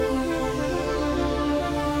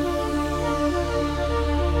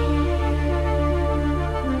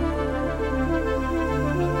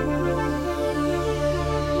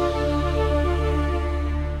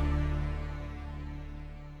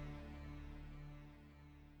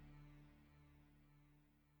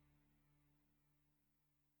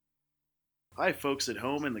Hi, folks at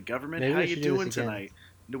home and the government. Maybe How we you should do this doing again. tonight?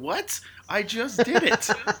 What? I just did it.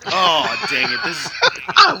 Oh, dang it! This is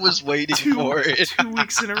I was waiting two for it. 2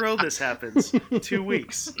 weeks in a row. This happens. 2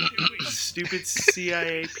 weeks. Stupid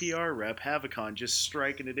CIA PR rep Havicon just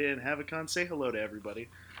striking it in. Havicon, say hello to everybody.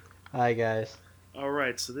 Hi guys. All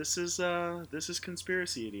right, so this is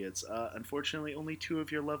Conspiracy Idiots. Unfortunately, only two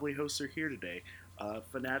of your lovely hosts are here today.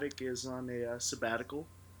 Fanatic is on a sabbatical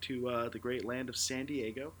to the great land of San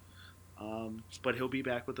Diego, but he'll be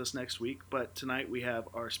back with us next week. But tonight we have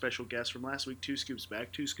our special guest from last week, Two Scoops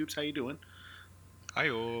back. Two Scoops, how you doing?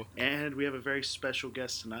 Hi-oh. And we have a very special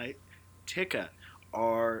guest tonight, Tika,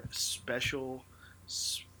 our special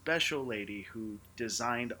lady who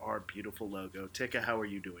designed our beautiful logo. Tika, how are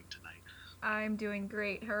you doing tonight? I'm doing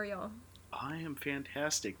great. How are y'all? I am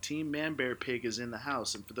fantastic. Team Man Bear Pig is in the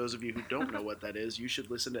house, and for those of you who don't know what that is, you should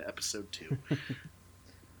listen to episode 2.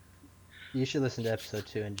 You should listen to episode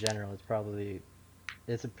 2 in general.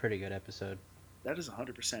 It's a pretty good episode. That is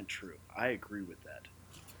 100% true. I agree with that.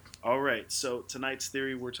 All right, so tonight's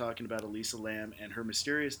theory, we're talking about Elisa Lam and her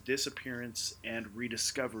mysterious disappearance and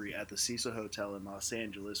rediscovery at the Cecil Hotel in Los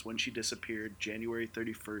Angeles when she disappeared January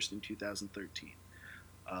 31st in 2013.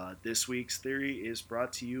 This week's theory is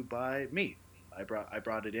brought to you by me. I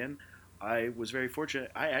brought it in. I was very fortunate.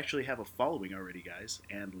 I actually have a following already, guys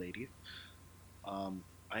and lady.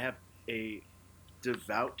 I have a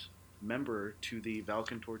devout member to the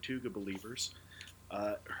Valken Tortuga believers.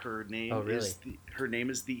 Her name Oh, really?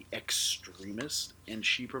 is the Extremist, and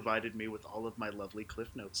she provided me with all of my lovely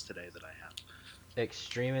cliff notes today that I have.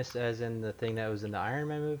 Extremist as in the thing that was in the Iron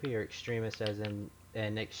Man movie, or extremist as in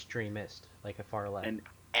an extremist, like a far left? An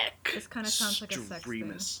This kind of sounds like a sex thing.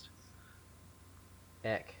 extremist.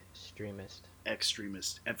 Extremist.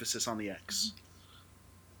 Extremist. Emphasis on the X.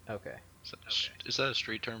 Okay. Is that a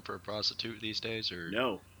street term for a prostitute these days, or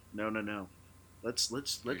No. Let's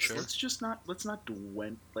sure? let's not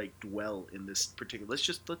dwell in this particular. Let's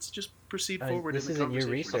just proceed forward. This in the isn't your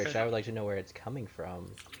conversation. research. Okay. I would like to know where it's coming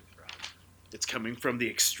from. It's coming from the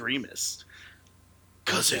extremist.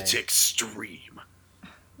 'Cause Okay. it's extreme.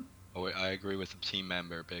 Oh, wait, I agree with Team Man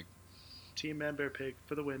Bear Pig. Team Man Bear Pig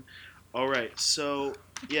for the win. All right, so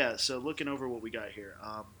looking over what we got here,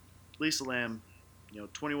 Lisa Lam,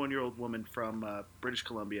 21-year-old woman from British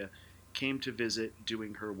Columbia, came to visit,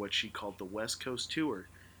 doing her what she called the West Coast tour,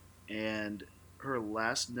 and her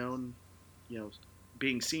last known,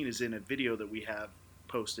 being seen is in a video that we have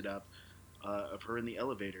posted up of her in the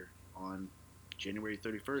elevator on January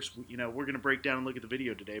 31st. We're gonna break down and look at the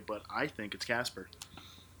video today, but I think it's Casper.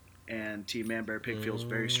 And Team Man Bear Pig feels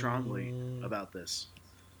very strongly about this.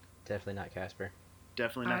 Definitely not Casper.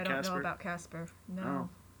 Definitely not I don't Casper. know about Casper. No.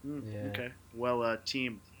 Yeah. Okay. Well,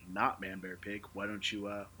 Team not Man Bear Pig, why don't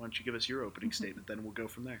you give us your opening statement? Then we'll go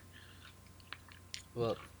from there.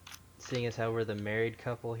 Well, seeing as how we're the married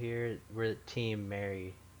couple here, we're team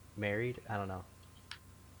married. I don't know.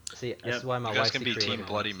 See, this is why my You guys wife's can the be Team creator.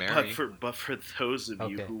 Bloody Mary. But for those of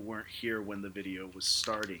you Okay. who weren't here when the video was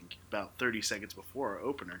starting, about 30 seconds before our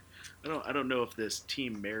opener, I don't know if this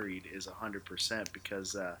Team Married is 100%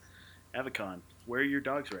 because Avicon, where are your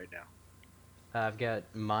dogs right now? I've got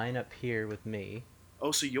mine up here with me.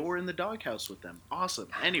 Oh, so you're in the doghouse with them. Awesome.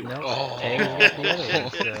 Anyway. Nope. Oh. Taylor's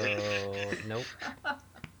with the other one, so nope.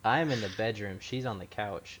 I'm in the bedroom. She's on the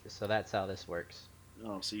couch, so that's how this works.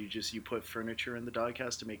 Oh, so you put furniture in the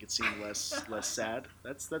doghouse to make it seem less sad.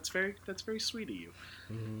 That's very sweet of you.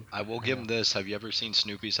 Mm-hmm. I will give him this. Have you ever seen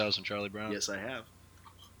Snoopy's House in Charlie Brown? Yes, I have.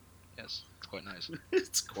 Yes, it's quite nice.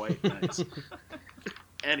 It's quite nice.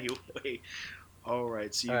 Anyway, all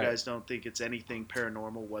right. So you All right. guys don't think it's anything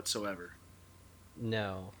paranormal whatsoever?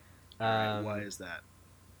 No. All right, why is that?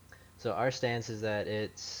 So our stance is that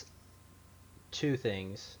it's two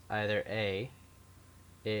things. Either A,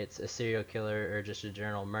 it's a serial killer or just a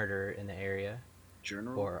general murderer in the area.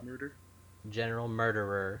 General murder? General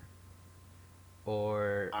murderer.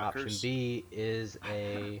 Or option Ockers? B is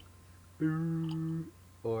a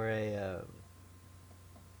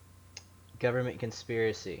government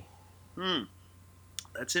conspiracy.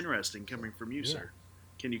 That's interesting coming from you, Yeah. sir.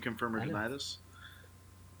 Can you confirm or I know. deny this?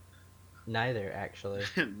 Neither, actually.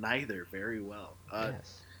 Neither. Very well.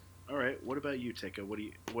 Yes. All right. What about you, Tika?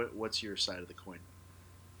 What's your side of the coin?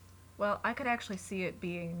 Well, I could actually see it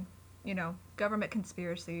being, government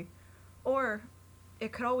conspiracy, or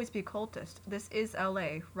it could always be cultist. This is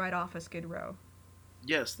LA, right off of Skid Row.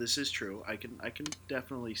 Yes, this is true. I can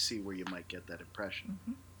definitely see where you might get that impression.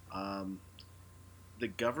 Mm-hmm. The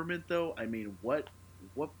government, though, I mean, what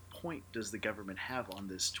point does the government have on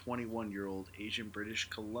this 21-year-old Asian British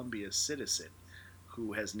Columbia citizen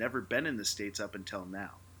who has never been in the States up until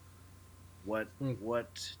now? Mm.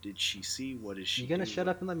 What did she see? What is she? You gonna do? shut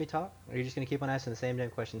up and let me talk? Or are you just gonna keep on asking the same damn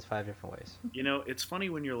questions 5 different ways? You know, it's funny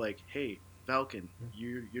when you're like, "Hey, Falcon,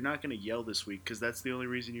 Mm. you're not gonna yell this week because that's the only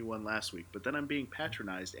reason you won last week." But then I'm being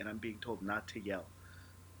patronized and I'm being told not to yell.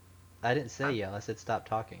 I didn't say I'm- yell. I said stop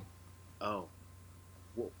talking. Oh,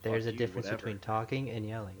 well, There's fuck a you, difference whatever. between talking and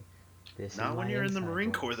yelling. This Not is when my you're in the inside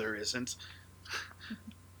Marine voice. Corps, there isn't.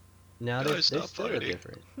 No, Guys, there's stop still a fighting.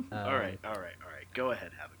 difference. All right. Go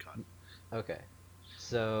ahead, Havacon. Okay.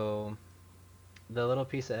 So, the little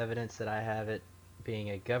piece of evidence that I have it being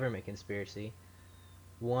a government conspiracy,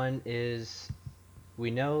 one is we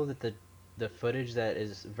know that the footage that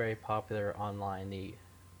is very popular online, the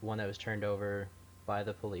one that was turned over by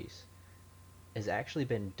the police, has actually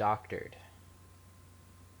been doctored.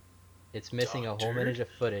 It's missing a whole Doctored? minute of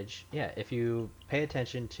footage. Yeah, if you pay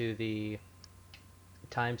attention to the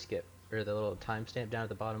time skip or the little timestamp down at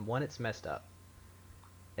the bottom, one, it's messed up,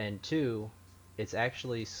 and two, it's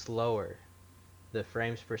actually slower. The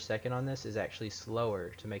frames per second on this is actually slower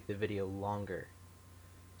to make the video longer,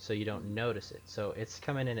 so you don't notice it. So it's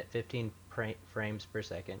coming in at 15 frames per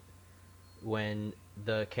second when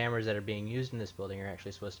the cameras that are being used in this building are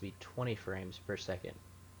actually supposed to be 20 frames per second.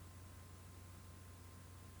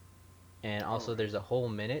 And also, Alright. there's a whole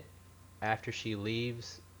minute after she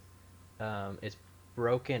leaves. It's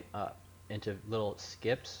broken up into little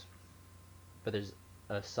skips, but there's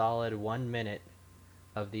a solid 1 minute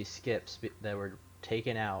of these skips that were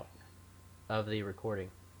taken out of the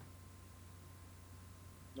recording.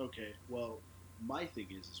 Okay, well, my thing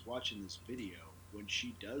is watching this video, when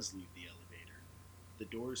she does leave the elevator, the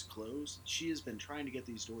doors close. She has been trying to get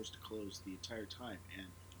these doors to close the entire time, and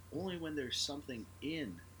only when there's something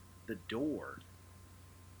in the door,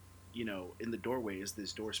 in the doorway, is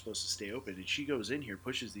this door supposed to stay open. And she goes in here,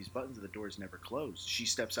 pushes these buttons, and the doors never close. She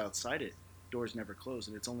steps outside it, doors never close,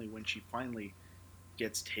 and it's only when she finally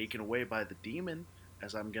gets taken away by the demon,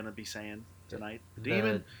 as I'm gonna be saying tonight.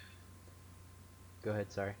 Go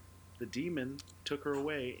ahead, sorry. The demon took her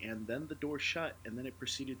away, and then the door shut, and then it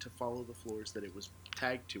proceeded to follow the floors that it was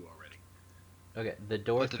tagged to already. Okay, the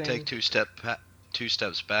door But to thing. take two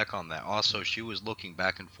steps back on that, also she was looking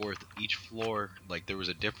back and forth each floor. Like there was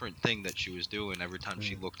a different thing that she was doing every time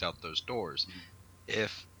she looked out those doors.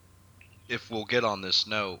 If we'll get on this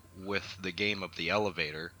note with the game of the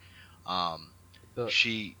elevator, But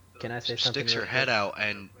she can I say something sticks her real head quick? out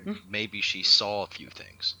and maybe she saw a few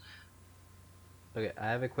things. Okay, I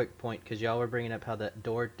have a quick point because y'all were bringing up how the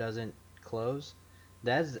door doesn't close.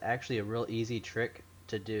 That is actually a real easy trick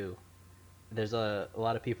to do. There's a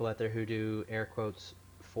lot of people out there who do air quotes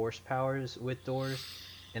force powers with doors,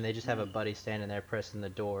 and they just have a buddy standing there pressing the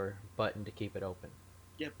door button to keep it open.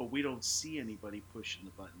 Yeah, but we don't see anybody pushing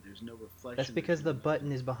the button. There's no reflection. That's because the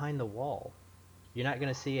button is behind the wall. You're not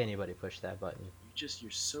gonna see anybody push that button.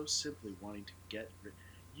 You're so simply wanting to get rid.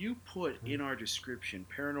 You put in our description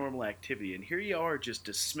paranormal activity, and here you are just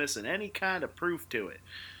dismissing any kind of proof to it.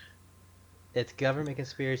 It's government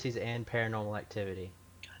conspiracies and paranormal activity.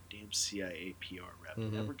 Goddamn CIA PR rep.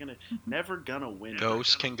 Mhm. Never gonna win.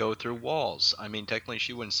 Ghosts can go through walls. I mean, technically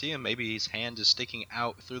she wouldn't see him. Maybe his hand is sticking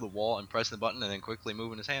out through the wall and pressing the button and then quickly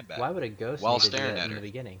moving his hand back. Why would a ghost While need to do staring that at in her. the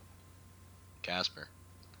beginning? Casper.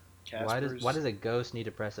 Why does a ghost need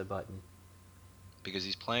to press a button? Because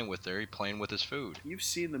he's playing with her, he's playing with his food. You've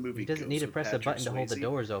seen the movie. He doesn't need Ghost to with press a Patrick button to hold the Swayze?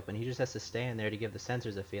 doors open. He just has to stand there to give the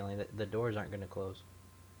sensors a feeling that the doors aren't going to close.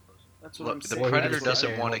 That's what I'm Look, the saying. Or he predator just sits there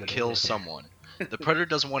doesn't and want to hold it kill in. someone. The predator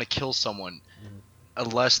doesn't want to kill someone Mhm.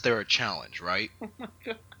 unless they're a challenge, right?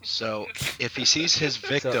 So if he sees his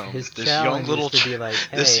victim, his this challenge young is little to be like,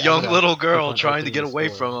 this "Hey, I'm young gonna little keep girl on trying to opening get this away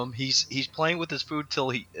door." from him, he's playing with his food till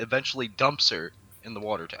he eventually dumps her in the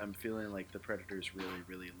water tank. I'm feeling like the Predators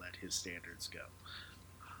really let his standards go.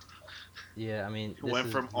 Yeah, I mean, It this went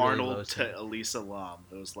is from really Arnold low to Elisa Lam.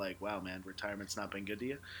 It was like, wow, man, retirement's not been good to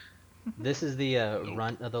you. This is the Nope.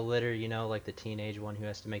 runt of the litter, you know, like the teenage one who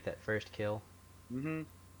has to make that first kill. Mm-hmm.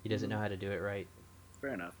 He doesn't Mhm. know how to do it right.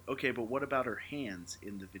 Fair enough. Okay, but what about her hands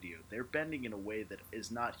in the video? They're bending in a way that is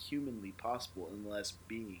not humanly possible unless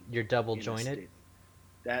being You're double in a jointed. state-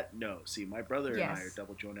 That no, see, my brother and I are Yes.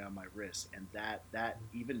 double jointed on my wrist, and that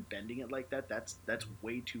even bending it like that's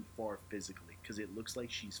way too far physically because it looks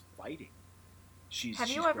like she's fighting. Have you she's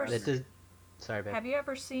ever grabbing That her- does. Sorry, babe. Have you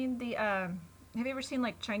ever seen have you ever seen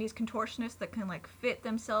like Chinese contortionists that can like fit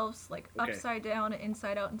themselves like Okay. upside down and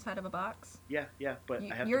inside out inside of a box? Yeah, but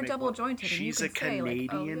I have You're to make double one- jointed. And you She's can a say, like,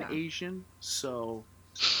 Canadian oh, yeah. Asian, so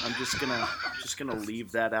I'm just gonna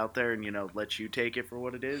leave that out there and let you take it for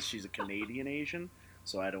what it is. She's a Canadian Asian,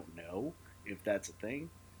 so I don't know if that's a thing.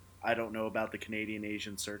 I don't know about the Canadian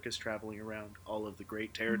Asian circus traveling around all of the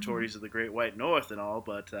great territories of the Great White North and all,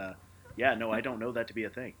 but yeah, no, I don't know that to be a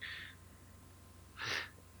thing.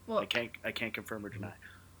 Well, I can't confirm or deny.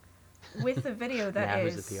 with the video that Now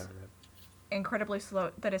who's the is PR rep? incredibly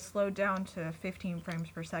slow, that is slowed down to 15 frames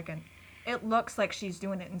per second, it looks like she's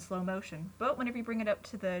doing it in slow motion. But whenever you bring it up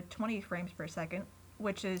to the 20 frames per second,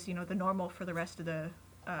 which is, you know, the normal for the rest of the,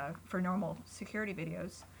 for normal security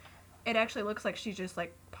videos, it actually looks like she's just,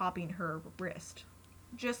 like, popping her wrist.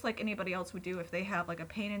 Just like anybody else would do if they have, like, a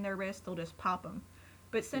pain in their wrist, they'll just pop them.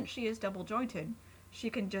 But since she is double jointed, she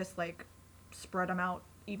can just, like, spread them out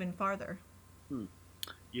even farther.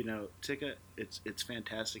 You know, Tika, it's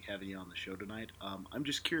fantastic having you on the show tonight. I'm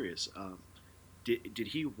just curious. Did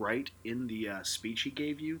he write in the speech he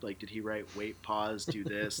gave you? Like, did he write, wait, pause, do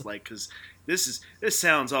this? Like, because this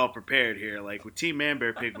sounds all prepared here. Like, with Team Man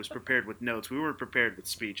Bear Pig was prepared with notes. We weren't prepared with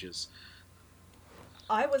speeches.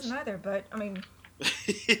 I wasn't either, but, I mean,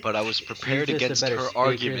 But I was She's prepared just against a better her speaker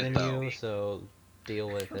argument, than though. you, so deal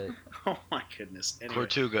with it. Oh my goodness. Anyway,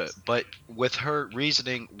 Tortuga, but with her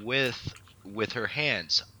reasoning with her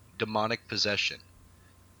hands, demonic possession.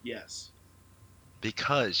 yes.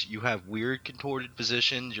 Because you have weird contorted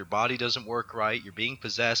positions, your body doesn't work right, you're being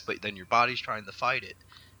possessed, but then your body's trying to fight it,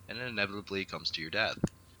 and then inevitably it comes to your death.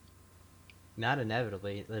 Not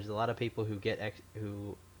inevitably. There's a lot of people who get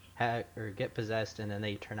possessed and then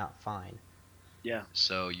they turn out fine. Yeah.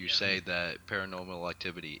 So you say that paranormal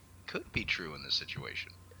activity could be true in this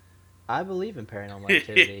situation. I believe in paranormal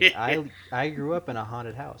activity. I grew up in a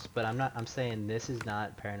haunted house, but I'm saying this is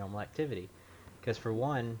not paranormal activity. Because for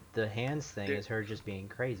one, the hands thing is her just being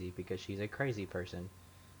crazy because she's a crazy person.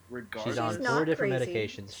 Regardless, She's on She's 4 not different crazy.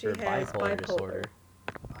 medications She for has bipolar bipolar. disorder.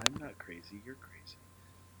 I'm not crazy. You're crazy.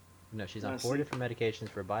 No, she's on No, 4 see- different medications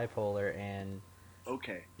for bipolar, and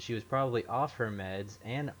Okay. she was probably off her meds.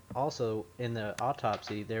 And also, in the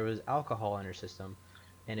autopsy, there was alcohol in her system.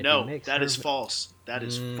 And if you No, mix that her is false. That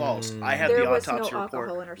is false. Mm. I have There the was no autopsy alcohol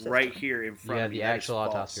report in her system. right here in You front have of me. the That is actual false.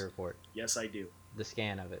 autopsy report, Yes, I do. the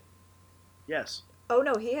scan of it. Yes. Oh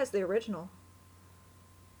no, he has the original.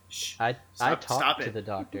 Shh. I Stop talked to it. the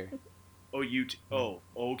doctor. Oh, oh,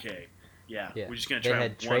 okay. Yeah. Yeah, We're just gonna they try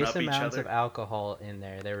had to one trace up each amounts other. of alcohol in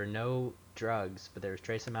there. There were no drugs, but there was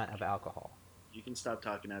trace amount of alcohol. You can stop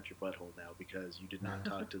talking out your butthole now because you did not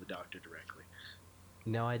talk to the doctor directly.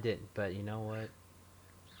 No, I didn't. But you know what?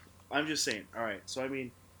 I'm just saying. All right. So I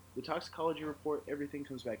mean, the toxicology report, everything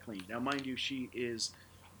comes back clean. Now, mind you, she is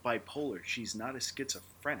bipolar. She's not a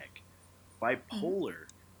schizophrenic. Bipolar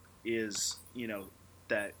is, you know,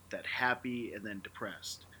 that happy and then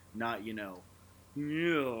depressed. Not, you know,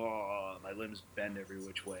 "Yeah, my limbs bend every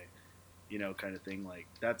which way, you know, kind of thing. Like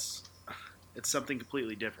it's something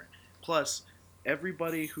completely different. Plus,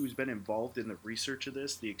 everybody who's been involved in the research of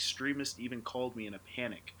this, the extremist even called me in a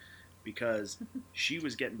panic because she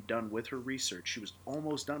was getting done with her research. She was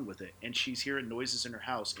almost done with it, and she's hearing noises in her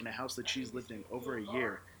house, in a house that she's lived in over a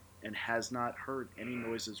year, and has not heard any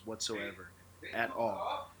noises whatsoever at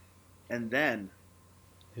all. And then,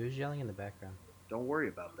 Who's yelling in the background? don't worry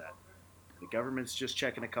about that. The government's just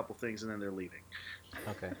checking a couple things, and then they're leaving.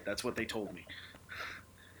 Okay. That's what they told me.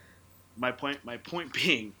 My point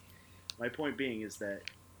being is that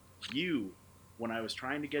you, when I was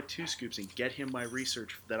trying to get Two Scoops and get him my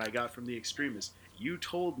research that I got from the extremists, you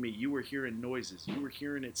told me you were hearing noises. You were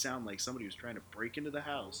hearing it sound like somebody was trying to break into the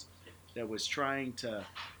house, that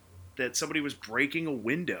somebody was breaking a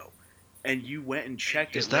window, and you went and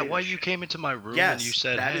checked it. Is that later. why you came into my room Yes, and you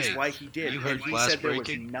said, that hey, is why he did. you heard and he glass said there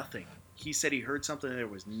breaking? was nothing. He said he heard something and there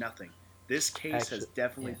was nothing. This case has Actually,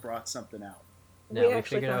 definitely yeah. brought something out. No, we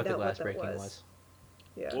actually figured out what found the out glass that breaking was.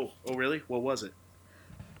 Yeah. Whoa. Oh, really? What was it?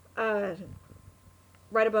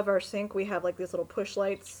 Right above our sink, we have like these little push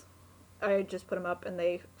lights. I just put them up, and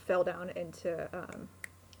they fell down into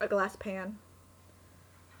a glass pan.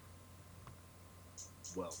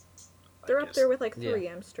 Well, I They're up guess- there with like Yeah.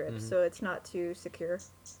 3M strips, Mhm. so it's not too secure.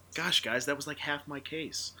 Gosh, guys, that was like half my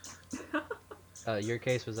case. Your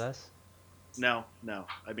case was us? No.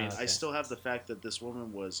 I mean, I Okay. still have the fact that this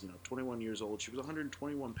woman was, 21 years old. She was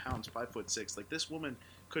 121 pounds, 5'6". Like, this woman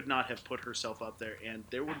could not have put herself up there, and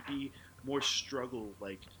there would be more struggle.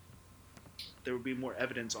 Like, there would be more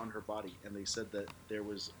evidence on her body, and they said that there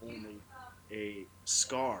was only a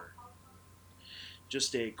scar,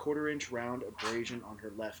 just a 1/4-inch round abrasion on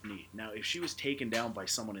her left knee. Now, if she was taken down by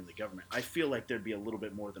someone in the government, I feel like there'd be a little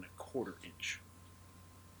bit more than a 1/4 inch.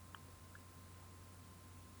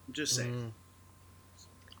 I'm just saying. Mm.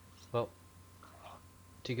 Well,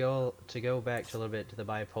 to go back to a little bit to the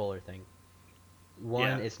bipolar thing. One,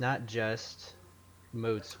 Yeah. it's not just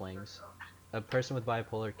mood swings. a person with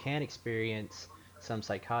bipolar can experience some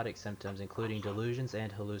psychotic symptoms, including delusions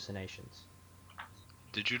and hallucinations.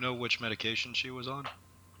 Did you know which medication she was on?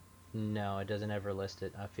 No, it doesn't ever list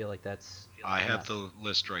it. I feel like that's I have not. the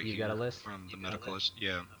list right You here got a list? from the medical list.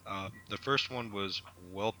 Yeah. The first one was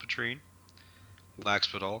Welpatrine,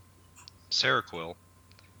 Laxpadol, Seroquel,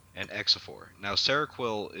 and Exafor. Now,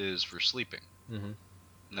 Seroquel is for sleeping. Mm-hmm.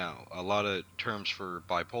 Now, a lot of terms for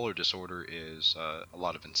bipolar disorder is a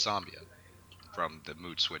lot of insomnia from the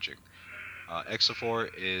mood switching. Exafor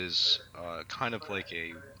is kind of like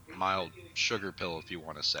a mild sugar pill, if you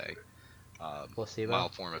want to say. Placebo?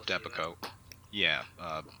 Mild form of Depakote. Yeah,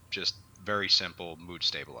 just very simple mood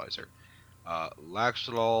stabilizer.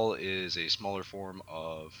 Laxolol is a smaller form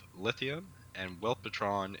of lithium, and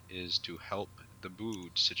Welpatron is to help the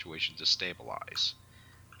mood situation to stabilize.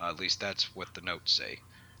 At least that's what the notes say.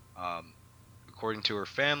 Um, According to her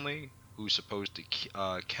family, who supposedly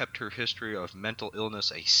kept her history of mental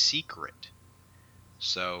illness a secret.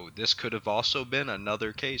 So this could have also been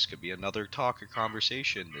another case, could be another talk or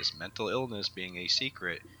conversation. This mental illness being a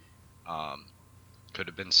secret, um, could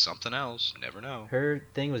have been something else. Never know. Her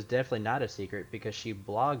thing was definitely not a secret because she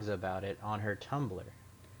blogs about it on her Tumblr.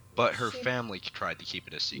 But her She- family tried to keep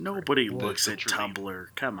it a secret. Nobody Well, looks the at dream. Tumblr.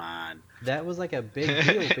 Come on. That was like a big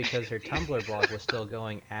deal because her Tumblr blog was still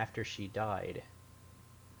going after she died.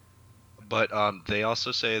 But they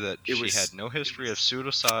also say that It she was- had no history of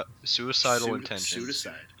suicidal intentions.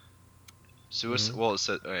 Suicide. Mhm. Well, it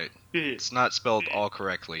said, alright, Because it's not spelled all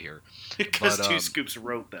correctly here. Two Scoops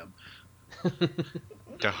wrote them.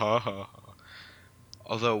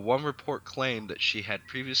 Although one report claimed that she had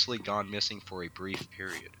previously gone missing for a brief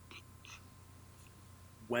period.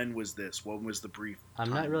 When was this? When was the brief I'm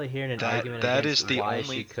time? not really hearing an That- argument that against is the why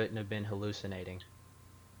only- she couldn't have been hallucinating.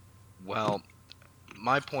 Well,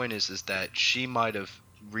 my point is that she might have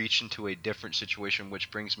reached into a different situation,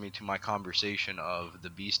 which brings me to my conversation of the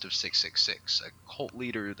Beast of 666, a cult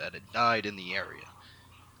leader that had died in the area.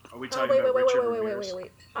 Are we Oh, talking wait, about wait, wait, Richard wait, wait, wait, Ramirez? wait,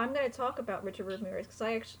 wait. I'm going to talk about Richard Ramirez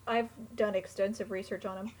because I've done extensive research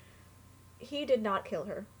on him. He did not kill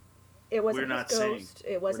her. It wasn't We're his not saying. ghost.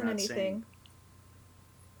 It wasn't not anything. saying.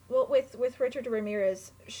 Well, with Richard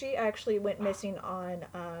Ramirez, she actually went missing on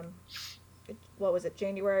what was it,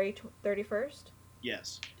 January 31st?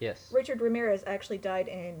 Yes. Yes. Richard Ramirez actually died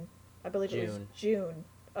in, I believe it was June. June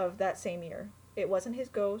of that same year. It wasn't his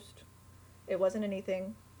ghost. It wasn't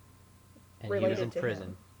anything. And he was related in to prison.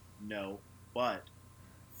 him. No. But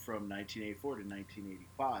from 1984 to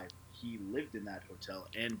 1985, he lived in that hotel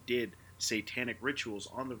and did satanic rituals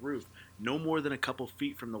on the roof, no more than a couple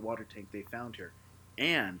feet from the water tank they found her.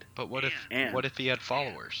 And But what if And- what if he had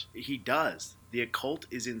followers? he does. The occult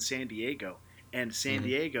is in San Diego, and San Mhm.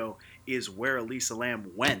 Diego is where Elisa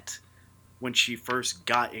Lam went when she first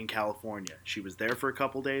got in California. She was there for a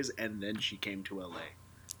couple days, and then she came to LA.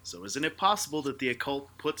 So isn't it possible that the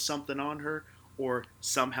occult put something on her, or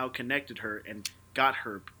somehow connected her and got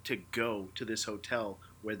her to go to this hotel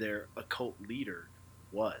where their occult leader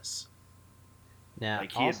was? Now,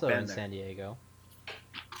 Like, he had also been in there. San Diego,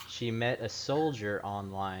 she met a soldier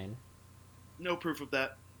online, No proof of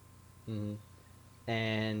that. mhm,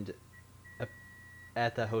 and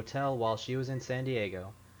at the hotel while she was in San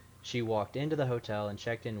Diego, she walked into the hotel and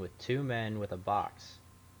checked in with two men with a box.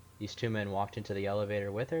 These two men walked into the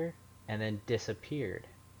elevator with her and then disappeared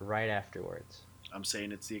right afterwards. I'm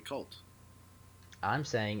saying it's the occult. I'm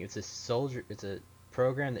saying it's a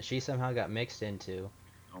program that she somehow got mixed into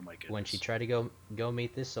Oh my goodness. when she tried to go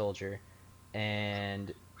meet this soldier,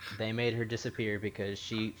 and they made her disappear because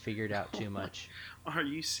she figured out too much. Are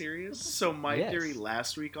you serious? So my Yes. theory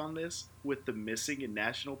last week on this, with the missing in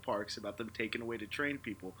national parks about them taken away to train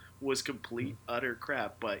people, was complete utter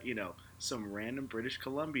crap. But some random British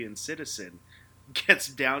Columbian citizen gets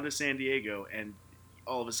down to San Diego, and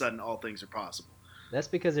all of a sudden, all things are possible. That's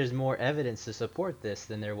because there's more evidence to support this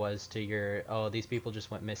than there was to your, oh, these people just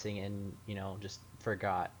went missing and, just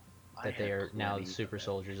forgot I that they have are now the plenty super of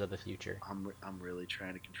soldiers of the future. I'm really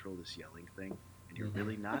trying to control this yelling thing, and you're Mhm.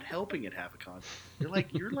 really not helping it, Havacon.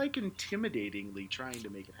 You're like intimidatingly trying to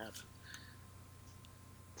make it happen.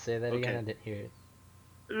 Say that again, Okay. I didn't hear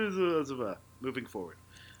it. Moving forward.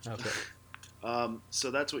 Okay. So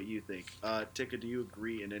that's what you think. Tika, do you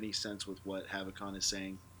agree in any sense with what Havacon is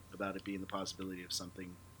saying about it being the possibility of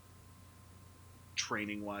something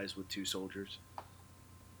training-wise with two soldiers?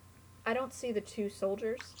 I don't see the two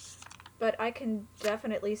soldiers, but I can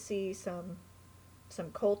definitely see some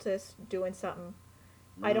cultists doing something.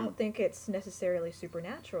 I don't think it's necessarily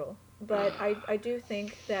supernatural, but I do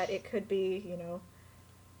think that it could be,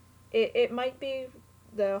 it might be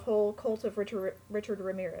the whole cult of Richard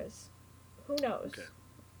Ramirez, Who knows? Okay.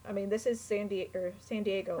 I mean, this is San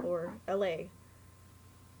Diego or L.A.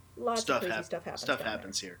 Lots of crazy stuff happens. Stuff down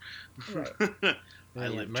happens here. Right. I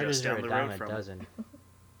mean, yeah, live murders just are down a the dime road a from it. dozen.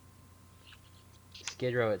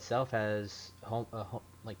 Skid Row itself has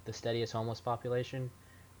like the steadiest homeless population,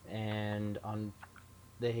 and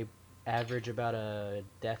they average about a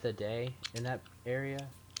death a day in that area.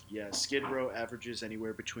 Yeah, Skid Row averages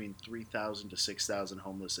anywhere between 3,000 to 6,000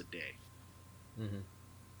 homeless a day. Hmm.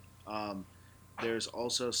 Um, there's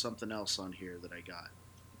also something else on here that I got.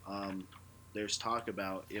 Um, there's talk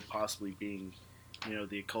about it possibly being,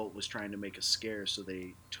 the occult was trying to make a scare, so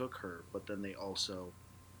they took her, but then they also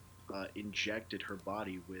injected her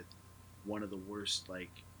body with one of the worst, like,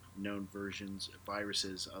 known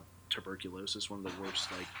viruses of tuberculosis, one of the worst,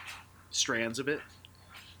 like, strands of it,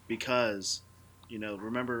 because,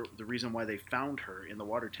 remember the reason why they found her in the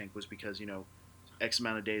water tank was because, X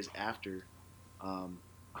amount of days um,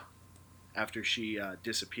 after she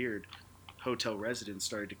disappeared, hotel residents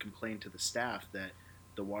started to complain to the staff that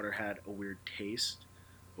the water had a weird taste,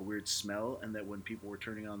 a weird smell, and that when people were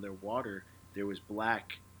turning on their water, there was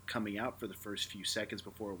black coming out for the first few seconds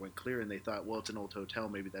before it went clear. And they thought, well, it's an old hotel,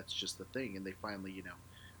 maybe that's just the thing. And they finally,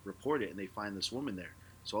 report it, and they find this woman there.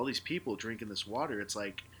 So all these people drinking this water, it's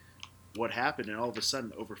like, what happened? And all of a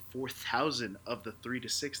sudden, over 4,000 of the 3 to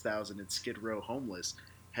 6,000 in Skid Row homeless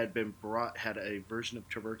had a version of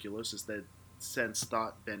tuberculosis that since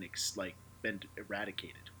thought been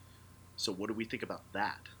eradicated. So what do we think about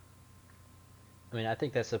that? I mean, I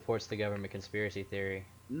think that supports the government conspiracy theory.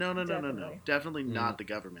 No, no, no, no, no. Definitely. Definitely not the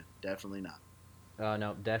government. Definitely not. Oh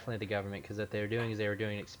no, definitely the government, because what they were doing is they were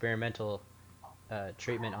doing experimental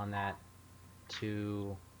treatment on that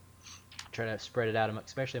to try to spread it out,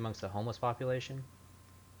 especially amongst the homeless population,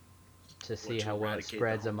 to see to how well it eradicate the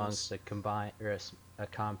spreads homeless? amongst a combined or a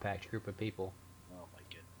compact group of people. Oh my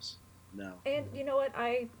goodness. No. And you know what?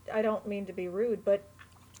 I don't mean to be rude, but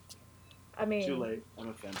I mean, Too late. I'm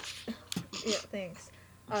offended. yeah, thanks.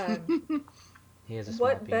 Um, He has a small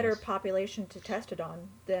what better penis. population to test it on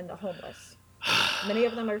than the homeless? Many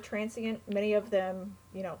of them are transient. Many of them,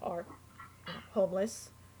 are homeless.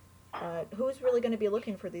 Who's really going to be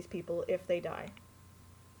looking for these people if they die?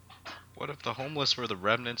 What if the homeless were the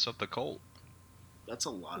remnants of the cult? That's a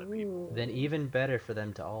lot of people. Ooh. Then even better for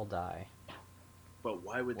them to all die. But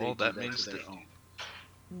why would they Well, do that that means to their that- own?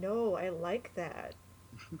 No, I like that.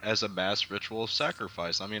 As a mass ritual of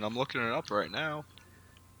sacrifice. I mean, I'm looking it up right now.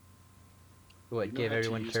 What, You know give how to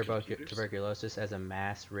everyone use computers? tuberculosis as a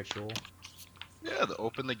mass ritual? Yeah, to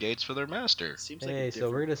open the gates for their master. Seems like Hey, a so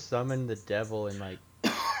we're different. gonna summon the devil in like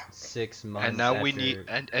 6 months And now after. we need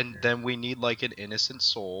and then we need like an innocent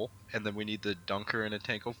soul, and then we need to dunk her in a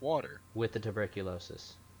tank of water. With the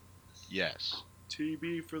tuberculosis. Yes.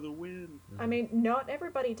 TB for the win. I mean, not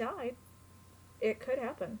everybody died. It could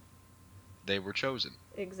happen. They were chosen.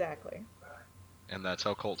 Exactly. And that's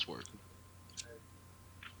how cults work.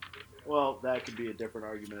 Well, that could be a different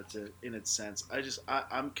argument in its sense.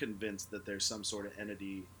 I'm convinced that there's some sort of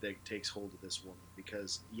entity that takes hold of this woman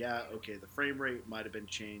because, yeah, okay, the frame rate might have been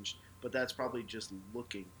changed, but that's probably just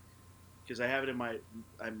looking. Because I have it in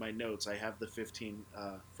my notes. I have the 15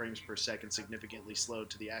 frames per second significantly slowed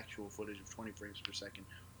to the actual footage of 20 frames per second.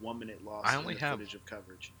 1 minute lost I in only the have- footage of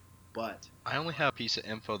coverage. But I only have a piece of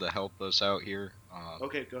info to help us out here.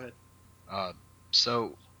 okay, go ahead.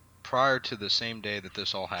 So, prior to the same day that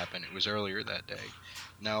this all happened, it was earlier that day.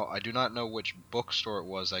 Now, I do not know which bookstore it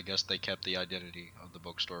was. I guess they kept the identity of the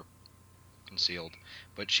bookstore concealed.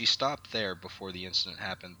 But she stopped there before the incident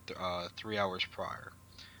happened 3 hours prior.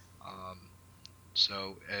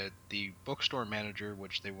 So, the bookstore manager,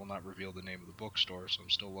 which they will not reveal the name of the bookstore, so I'm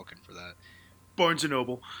still looking for that. Barnes and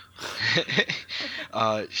Noble.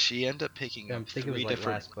 She ended up picking I up think it was three like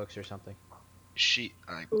different. Last Books or something.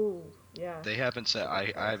 Ooh, yeah. They haven't said.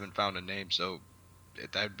 I haven't found a name, so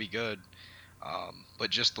that'd be good. But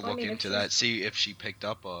just to I look mean, if into that, see if she picked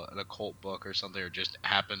up an occult book or something, or just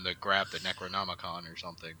happened to grab the Necronomicon or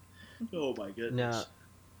something. Oh my goodness. No,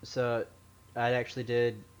 so I actually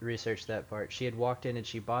did research that part. She had walked in and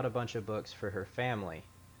she bought a bunch of books for her family,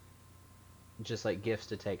 just like gifts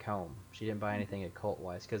to take home. She didn't buy anything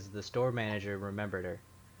occult-wise because the store manager remembered her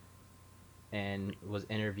and was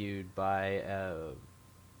interviewed by a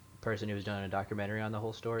person who was doing a documentary on the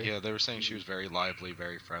whole story. Yeah, they were saying she was very lively,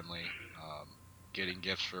 very friendly, getting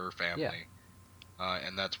gifts for her family. Yeah.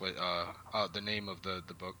 And that's what the name of the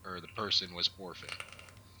book or the person was Orphan.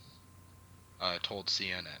 Told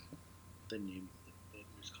CNN. The name of the book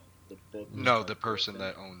was called the book. Was No, called the person Orphan.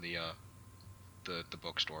 that owned the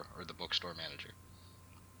bookstore or the bookstore manager.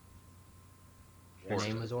 Her Yes,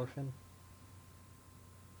 name was Orphan.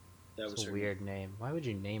 That was It's a her. weird name. Why would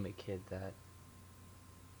you name a kid that?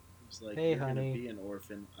 It was like, Hey, you're honey. gonna be an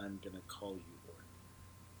orphan. I'm gonna call you orphan.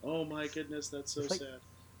 Oh my goodness, that's so It's like- sad.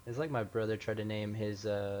 It's like my brother tried to name his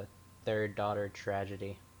third daughter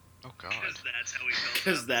Tragedy. Oh God.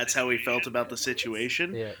 Because that's how he felt about the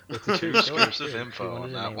situation. Yeah, it's a true Two story. scoops of too. info He wanted on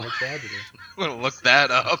to that name one. her Tragedy. I'm gonna look that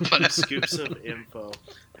up. Scoops of info.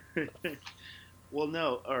 Well,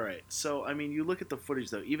 no, all right. So, I mean, you look at the footage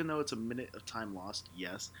though. Even though it's a minute of time lost,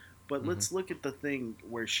 yes. But let's look at the thing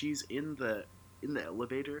where she's in the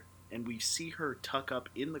elevator, and we see her tuck up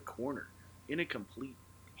in the corner in a complete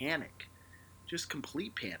panic, just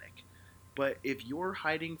complete panic. But if you're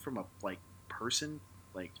hiding from a person,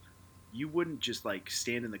 like you wouldn't just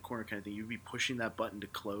stand in the corner kind of thing. You'd be pushing that button to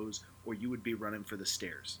close, or you would be running for the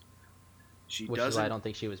stairs. She Which is doesn't why I don't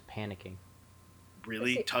think she was panicking.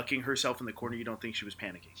 really See- tucking herself in the corner. You don't think she was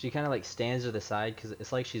panicking? She kind of stands to the side because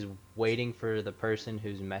it's like she's waiting for the person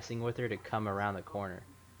who's messing with her to come around the corner.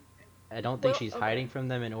 I don't think Well, she's okay. hiding from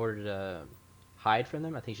them in order to hide from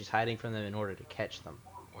them. I think she's hiding from them in order to catch them.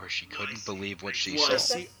 Or she couldn't believe what she Well,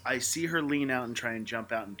 saw. I see her lean out and try and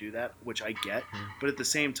jump out and do that, which I get. But at the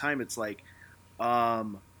same time, it's like,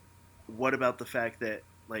 what about the fact that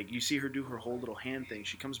you see her do her whole little hand thing?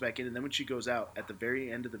 She comes back in, and then when she goes out at the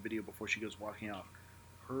very end of the video before she goes walking out,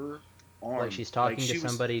 her arm Like she's talking she to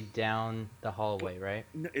was- somebody down the hallway, right?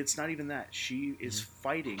 No, it's not even that. She is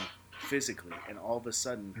fighting physically, and all of a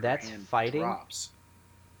sudden her That's hand fighting? drops.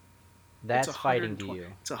 That's It's fighting to 120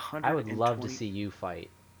 you. It's 120. I would love to see you fight.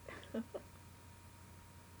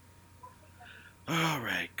 All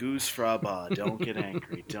right, Goose Fraba, don't get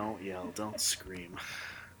angry, don't yell, don't scream.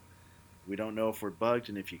 We don't know if we're bugged,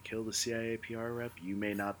 and if you kill the CIA PR rep, you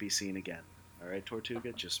may not be seen again. All right,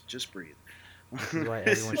 Tortuga, just breathe. This is why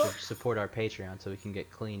everyone should support our Patreon so we can get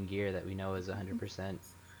clean gear that we know is 100%.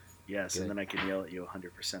 Yes, Good. and then I can yell at you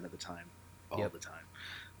 100% of the time, all Yep. the time.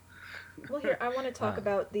 Well, here I want to talk Uh,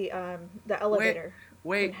 about the elevator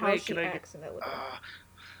Wait, and how wait, she can I get? acts in the elevator.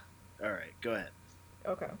 All right, go ahead.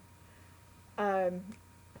 Okay.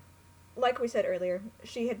 Like we said earlier,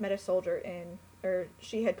 she had met a soldier or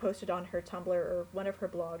she had posted on her Tumblr or one of her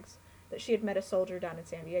blogs that she had met a soldier down in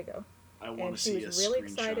San Diego. I want And to she see was a really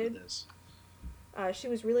screenshot excited. of this. She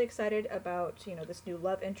was really excited about, this new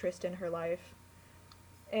love interest in her life.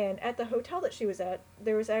 And at the hotel that she was at,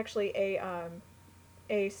 there was actually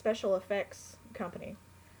a special effects company.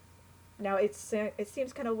 Now, it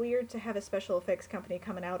seems kind of weird to have a special effects company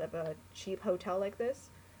coming out of a cheap hotel like this.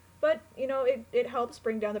 But, it helps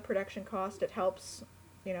bring down the production cost. It helps,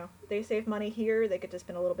 they save money here, they get to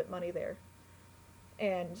spend a little bit of money there.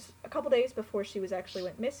 And a couple days before she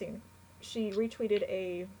went missing, she retweeted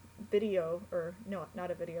a video, or no,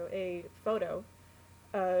 not a video, a photo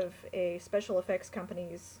of a special effects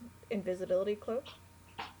company's invisibility cloak.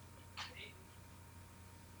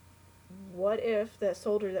 What if the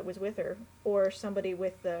soldier that was with her, or somebody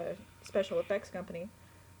with the special effects company,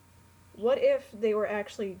 what if they were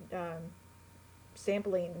actually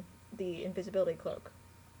sampling the invisibility cloak?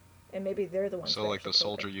 And maybe they're the ones So that like the actually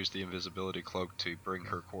killed soldier her. used the invisibility cloak to bring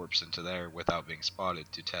her corpse into there without being spotted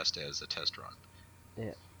to test it as a test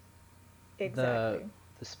run. Exactly.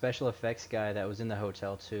 The special effects guy that was in the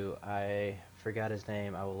hotel too, I forgot his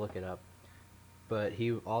name, I will look it up. But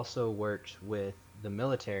he also worked with the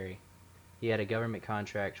military. He had a government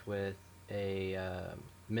contract with a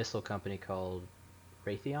missile company called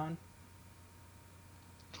Raytheon.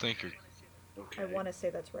 Thank you. Okay. I want to say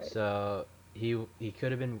that's right. So he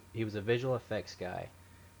was a visual effects guy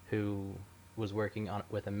who was working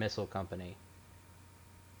with a missile company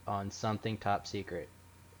on something top secret,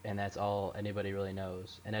 and that's all anybody really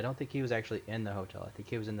knows. And I don't think he was actually in the hotel. I think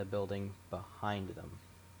he was in the building behind them.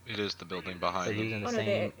 It is the building But behind he was in them. the Oh, no, same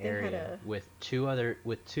they had area a- with two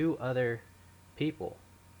other people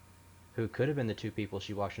who could have been the two people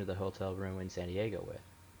she walked into the hotel room in San Diego with.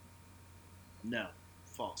 No,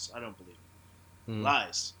 false. I don't believe it. Mm.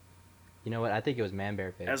 Lies. You know what? I think it was Man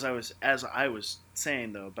Bear Face. As I was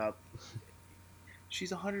saying though about,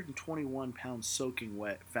 she's 121 pounds soaking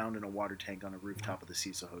wet, found in a water tank on a rooftop of the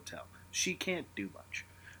Cecil Hotel. She can't do much.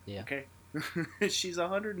 Yeah. Okay. She's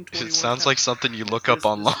 121. It sounds pounds. like something you look up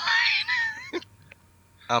online.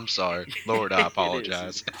 I'm sorry. Lord, I It is.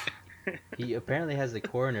 apologize. He apparently has the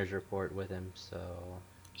coroner's report with him, so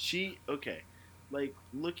Okay, like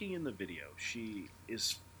looking in the video, she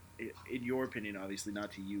is, in your opinion, obviously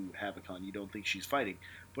not to you, Havacon, you don't think she's fighting,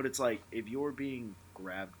 but it's like if you're being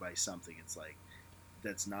grabbed by something, it's like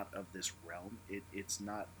that's not of this realm. It's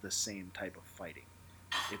not the same type of fighting.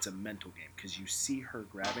 It's a mental game because you see her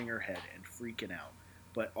grabbing her head and freaking out,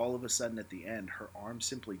 But all of a sudden at the end, her arm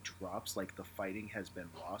simply drops like the fighting has been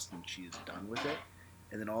lost and she is done with it.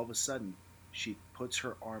 And then all of a sudden, she puts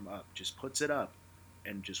her arm up, just puts it up,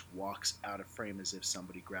 and just walks out of frame as if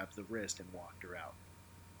somebody grabbed the wrist and walked her out.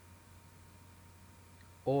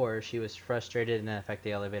 Or she was frustrated and the fact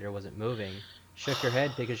the elevator wasn't moving, shook her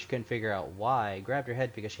head because she couldn't figure out why, grabbed her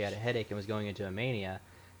head because she had a headache and was going into a mania,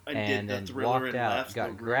 and Did the then thriller walked and out, left the got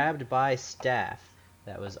room? grabbed by staff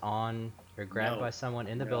that was on, or grabbed No, by someone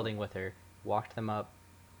in the no. building with her, walked them up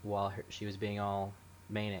while she was being all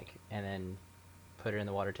manic, and then put her in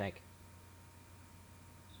the water tank.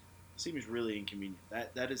 Seems really inconvenient.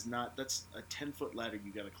 That's a 10-foot ladder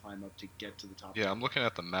you got to climb up to get to the top. Yeah, I'm looking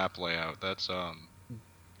at the map layout. That's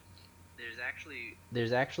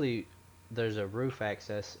There's a roof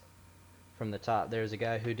access from the top. There's a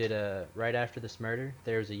guy who did right after this murder.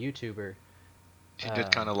 There's a YouTuber. he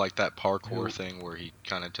did kind of like that parkour who- thing where he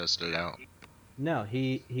kind of tested it out. No,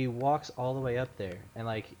 he walks all the way up there, and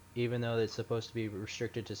like even though it's supposed to be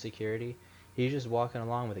restricted to security, he's just walking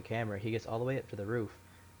along with a camera. He gets all the way up to the roof,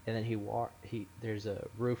 and then there's a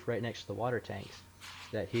roof right next to the water tanks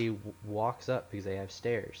that he walks up because they have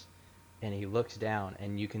stairs, and he looks down,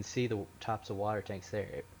 and you can see the tops of water tanks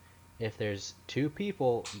there. If there's two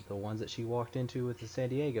people, the ones that she walked into with the San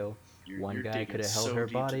Diego, one You're guy digging could have held so her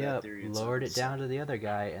deep to body that up, theory, it's lowered it unsettling. down to the other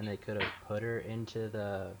guy, and they could have put her into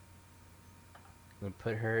the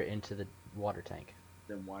water tank.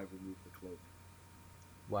 Then why remove the clothing?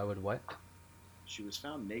 Why would what? She was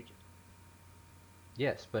found naked.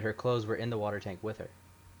 Yes, but her clothes were in the water tank with her.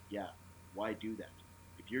 Yeah. Why do that?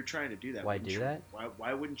 If you're trying to do that, Why wouldn't do you- that?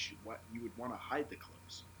 Why wouldn't you? Why you would want to hide the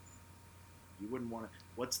clothes? You wouldn't want to.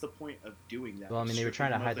 What's the point of doing that? Well, I mean, they were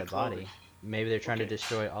trying to Stripping hide of the body. clothing? Maybe they're trying to Okay.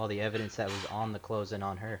 destroy all the evidence that was on the clothes and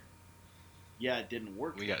on her. Yeah, it didn't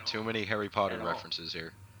work. We got too many Harry Potter At all. references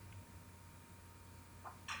here.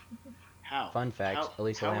 How? Fun fact, How-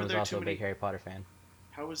 Elisa how Lam are was there also too a big many- Harry Potter fan.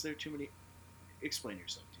 How is there too many? Explain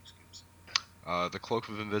yourself, Two Scoops. The Cloak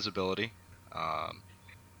of Invisibility.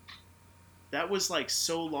 That was like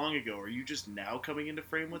so long ago. Are you just now coming into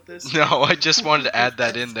frame with this? No, I just wanted to add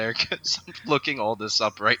that in there because I'm looking all this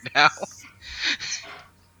up right now.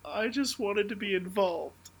 I just wanted to be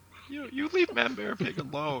involved. You leave Man Bear Pig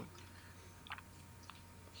alone.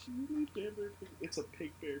 It's a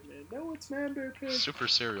pig bear, man. No, it's man bear pig. Super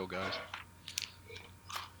cereal, guys.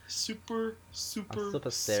 Super Super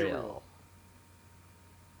cereal. cereal.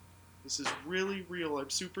 This is really real. I'm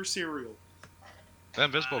super cereal. The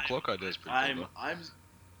invisible cloak idea is pretty cool. I'm.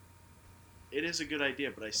 It is a good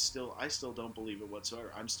idea, but I still don't believe it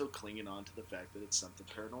whatsoever. I'm still clinging on to the fact that it's something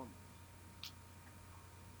paranormal.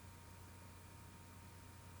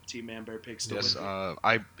 Team Man Bear Pig still Yes, with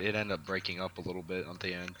me? it ended up breaking up a little bit at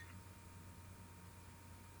the end.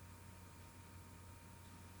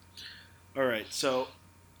 All right, so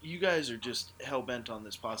you guys are just hell bent on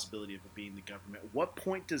this possibility of it being the government. What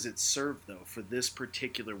point does it serve though for this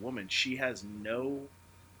particular woman? She has no.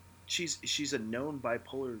 She's a known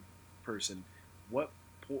bipolar person. What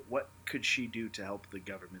could she do to help the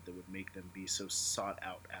government that would make them be so sought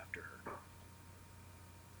out after her?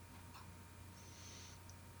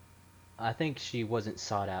 I think she wasn't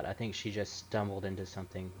sought out. I think she just stumbled into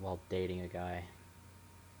something while dating a guy.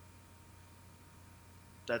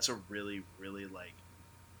 That's a really, really like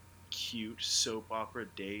cute soap opera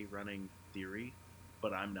day running theory,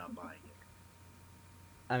 but I'm not buying it.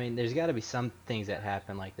 I mean, there's got to be some things that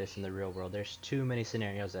happen like this in the real world. There's too many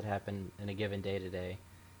scenarios that happen in a given day to day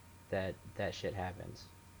that shit happens.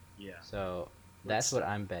 Yeah. So that's what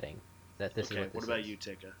I'm betting. That this is Okay. what this What about is. you,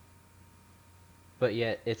 Tika? But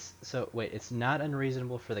yet, it's not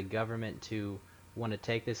unreasonable for the government to want to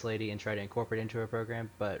take this lady and try to incorporate into a program,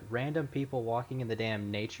 but random people walking in the damn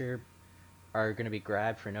nature are going to be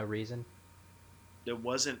grabbed for no reason. It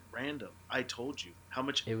wasn't random. I told you. How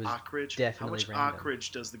much It was acreage? definitely how much random.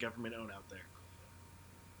 acreage does the government own out there?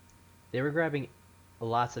 They were grabbing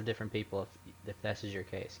lots of different people if this is your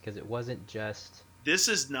case, because it wasn't just This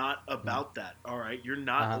is not about that. All right, you're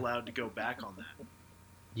not Uh-huh. allowed to go back on that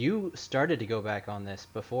you started to go back on this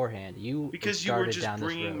beforehand. You because you were started just down this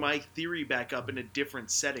bringing road. my theory back up in a different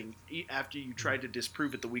setting after you tried to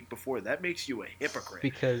disprove it the week before. That makes you a hypocrite.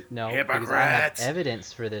 Because I have Hypocrite!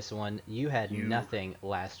 evidence for this one. You had You- nothing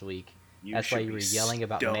last week. You That's why should you were be yelling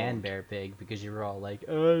about stoned. Man Bear Pig, because you were all like,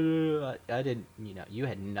 I didn't, you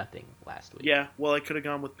had nothing last week. Yeah, well, I could have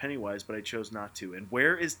gone with Pennywise, but I chose not to. And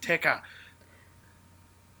where is Tika?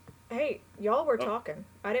 Hey, y'all were Oh. talking.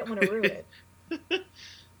 I didn't want to ruin it.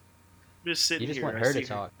 Just sitting You just here. want I her to see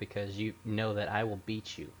talk because you know that I will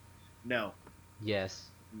beat you. No, Yes.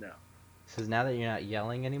 no. Because now that you're not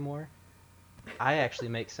yelling anymore, I actually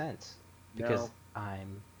make sense because No.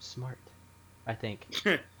 I'm smart. I think.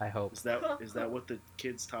 I hope. Is that what the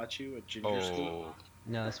kids taught you at ginger school? Oh,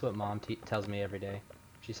 No, that's what mom tells me every day.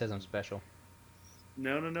 She says I'm special.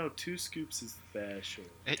 No. 2 scoops is special.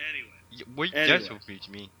 Hey, Anyway. what Anyway. you teach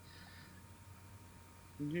me?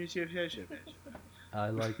 I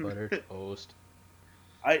like buttered toast.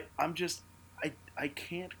 I'm just I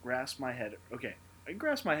can't grasp my head. Okay, I can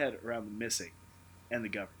grasp my head around the missing and the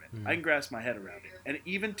government. I can grasp my head around it. And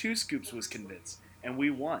even 2 scoops was convinced, and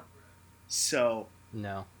we won. So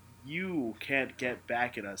No. you can't get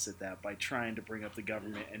back at us at that by trying to bring up the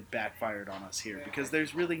government and backfired on us here because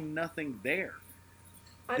there's really nothing there.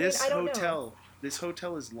 I mean, I don't know. This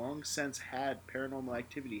hotel has long since had paranormal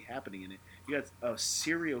activity happening in it. You got a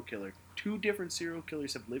serial killer. 2 different serial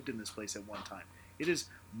killers have lived in this place at one time. It is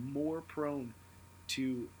more prone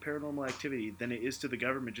to paranormal activity than it is to the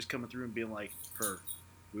government just coming through and being like, "Her,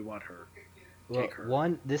 we want her." Well, Take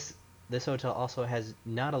her. this hotel also has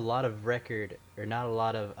not a lot of record or not a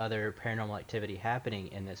lot of other paranormal activity happening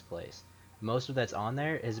in this place. Most of that's on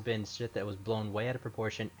there has been shit that was blown way out of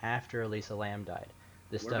proportion after Elisa Lam died.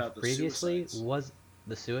 The What stuff about the previously suicides? was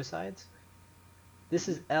the suicides. This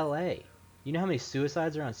is L.A. You know how many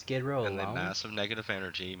suicides are on Skid Row And then alone? massive negative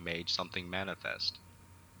energy made something manifest.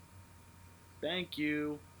 Thank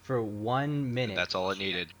you. For 1 minute, That's all it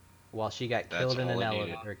needed. while she got That's killed in all an it needed.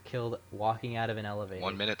 elevator, or killed walking out of an elevator.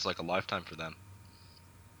 1 minute's like a lifetime for them.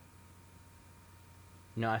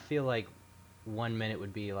 No, I feel like 1 minute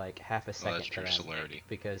would be like half a Well, second that's to true them, celerity.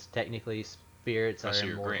 because technically spirits Oh, are so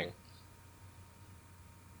you're immortal.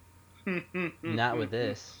 agreeing. Not with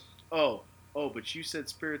this. Oh, but you said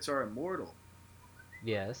spirits are immortal.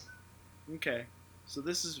 Yes. Okay. So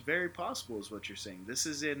this is very possible, is what you're saying. This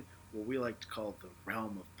is in what we like to call the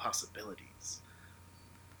realm of possibilities.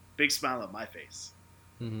 Big smile on my face.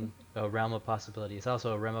 A realm of possibility. It's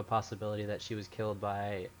also a realm of possibility that she was killed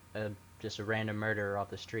by just a random murderer off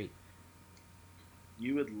the street.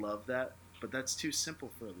 You would love that, but that's too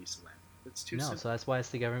simple for Elisa Lam. That's too No, simple. so that's why it's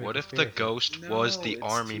the government What if the conspiracy. ghost No, was the it's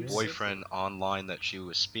army too boyfriend online that she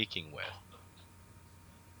was speaking with?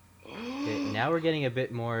 Okay, now we're getting a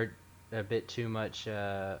bit too much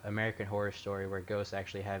American Horror Story where ghosts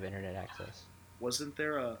actually have internet access. Wasn't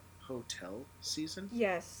there a hotel season?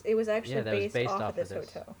 Yes, it was actually Yeah, that was based, based off off of this of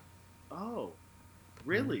this. hotel. Oh,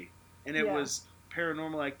 really? And it Yeah. was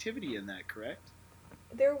paranormal activity in that, correct?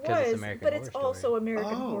 There 'Cause it's was, American but it's Horror also Story.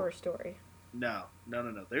 American Oh. Horror Story. No.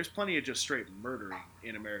 There's plenty of just straight murdering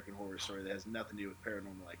in American Horror Story that has nothing to do with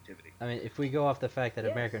paranormal activity. I mean, if we go off the fact that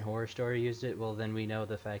Yes. American Horror Story used it, well, then we know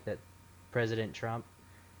the fact that President Trump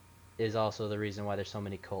is also the reason why there's so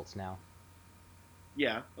many cults now.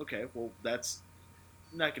 Yeah, okay, well, I'm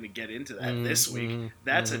not going to get into that this week. Mhm,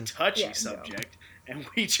 That's a mhm. touchy Yeah, no. subject, and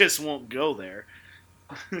we just won't go there.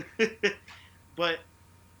 But,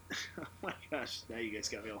 oh my gosh, now you guys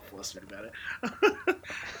got me all flustered about it.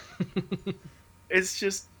 It's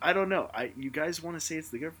just, I don't know. You guys want to say it's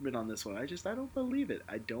the government on this one? I don't believe it.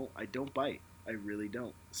 I don't bite. I really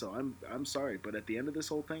don't. So I'm sorry, but at the end of this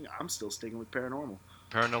whole thing, I'm still sticking with paranormal.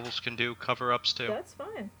 Paranormals can do cover-ups too. That's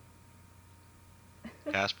fine.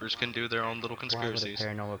 Caspers can do their own little Why would a conspiracies.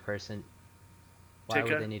 paranormal person? Why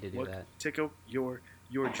would they need to do that? Tika, your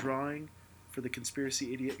drawing for the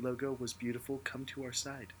Conspiracy Idiot logo was beautiful. Come to our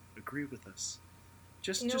side. Agree with us.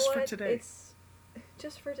 You know Just what? for today. It's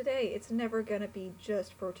just for today. It's never gonna be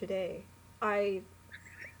just for today. I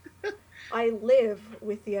live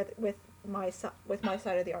with my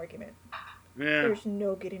side of the argument. Yeah, There's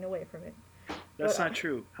no getting away from it. that's but, not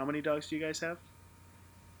true. How many dogs do you guys have?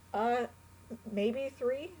 Maybe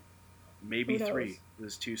 3? Maybe Who knows? 3.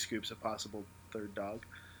 There's 2 scoops, a possible third dog.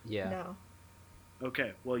 Yeah. No.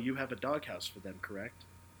 Okay, well, you have a doghouse for them, correct?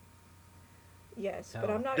 Yes, No. but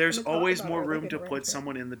I'm not. There's gonna talk always about more our room living to put arrangement.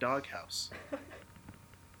 someone in the doghouse.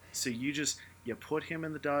 So you put him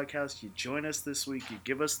in the doghouse, you join us this week, you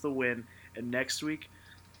give us the win, and next week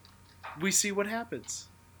we see what happens.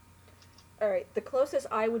 All right, the closest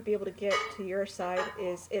I would be able to get to your side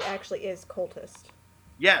is it actually is cultist.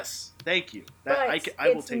 Yes, thank you. But I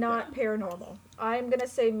will it's take not that. paranormal. I'm gonna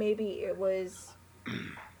say maybe it was,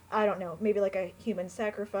 I don't know, maybe like a human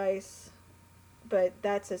sacrifice, but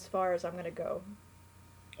that's as far as I'm gonna go.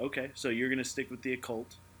 Okay, so you're gonna stick with the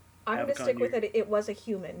occult. I'm gonna Avacon, stick with you're- it was a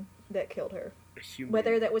human that killed her. A human.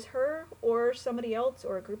 Whether that was her or somebody else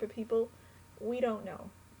or a group of people, we don't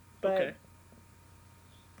know. But Okay.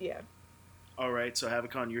 yeah. All right, so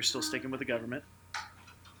Havacon, you're still sticking with the government.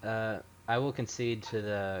 I will concede to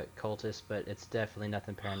the cultist, but it's definitely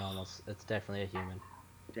nothing paranormal. It's definitely a human.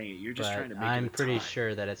 Dang it, you're just But trying to make I'm it a pretty tie.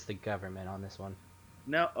 sure that it's the government on this one.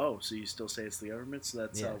 No. Oh, so you still say it's the government? So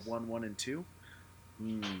that's Yes. 1, 1, and 2.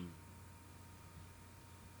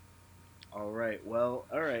 All right. Well.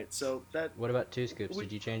 All right. So that. What about 2 scoops? We-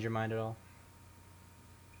 Did you change your mind at all?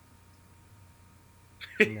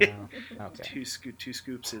 No. Okay. Two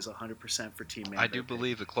scoops is 100% for Team Man. I do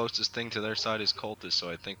believe the closest thing to their side is cultists,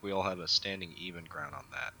 so I think we all have a standing even ground on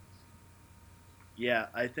that. Yeah,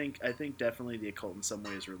 I think definitely the occult in some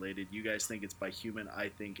way is related. You guys think it's by human. I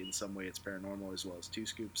think in some way it's paranormal as well as 2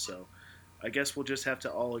 scoops. So I guess we'll just have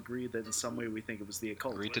to all agree that in some way we think it was the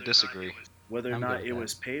occult. Agree to disagree. Whether or I'm not good with it that.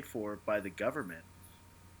 was paid for by the government,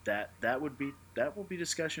 that will be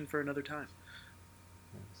discussion for another time.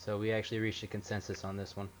 So we actually reached a consensus on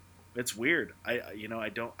this one. It's weird. I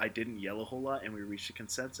didn't yell a whole lot, and we reached a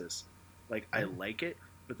consensus. Like I like it,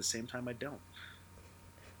 but at the same time I don't.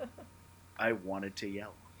 I wanted to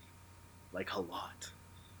yell, like a lot.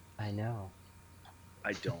 I know.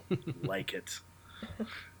 I don't like it.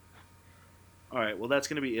 All right, well that's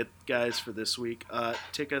going to be it, guys, for this week.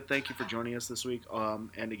 Tika, thank you for joining us this week.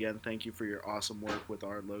 And again, thank you for your awesome work with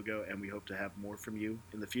our logo, and we hope to have more from you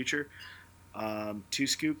in the future. 2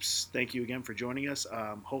 Scoops, thank you again for joining us.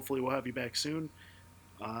 Hopefully we'll have you back soon.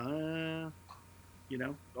 Always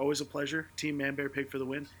a pleasure. Team Man Bear Pig for the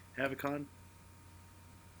win. Havicon.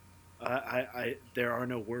 There are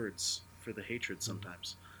no words for the hatred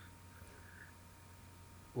sometimes.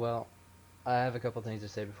 Well, I have a couple things to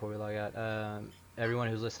say before we log out. Everyone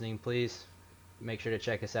who's listening, please make sure to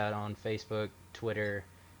check us out on Facebook, Twitter,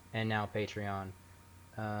 and now Patreon.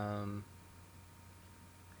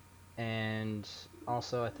 And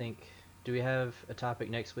also, I think, do we have a topic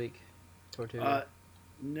next week, Tortuga?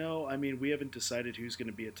 No, I mean, we haven't decided who's going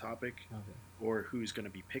to be a topic Okay. or who's going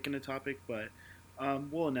to be picking a topic, but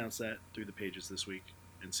we'll announce that through the pages this week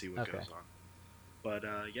and see what Okay. goes on. But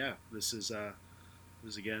yeah, this is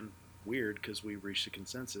again weird because we reached a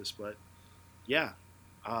consensus, but yeah,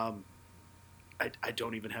 I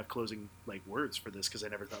don't even have closing words for this because I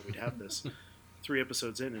never thought we'd have this. 3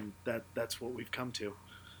 episodes in, and that's what we've come to.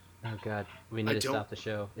 Oh God, we I need to don't- stop the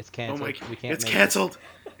show. It's Oh canceled. my! We can't It's make canceled.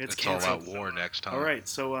 It's all canceled. out war next time. All right,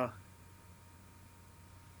 so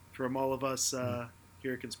from all of us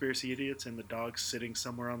here at Conspiracy Idiots and the dogs sitting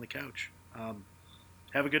somewhere on the couch,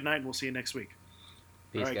 have a good night, and we'll see you next week.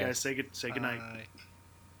 Peace, all right, guys, say good night.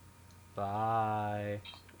 Bye.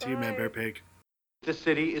 Team Man Bye. Bear Pig. The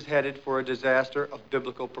city is headed for a disaster of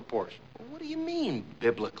biblical proportion. What do you mean,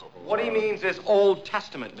 biblical? What he means is Old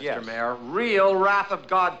Testament, Mr. Yes. Mayor. Real wrath of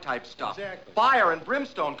God type stuff. Exactly. Fire and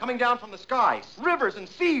brimstone coming down from the skies. Rivers and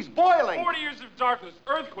seas boiling. 40 years of darkness,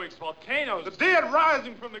 earthquakes, volcanoes. The dead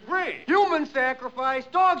rising from the grave. Human sacrifice,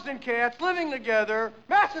 dogs and cats living together.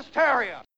 Mass hysteria.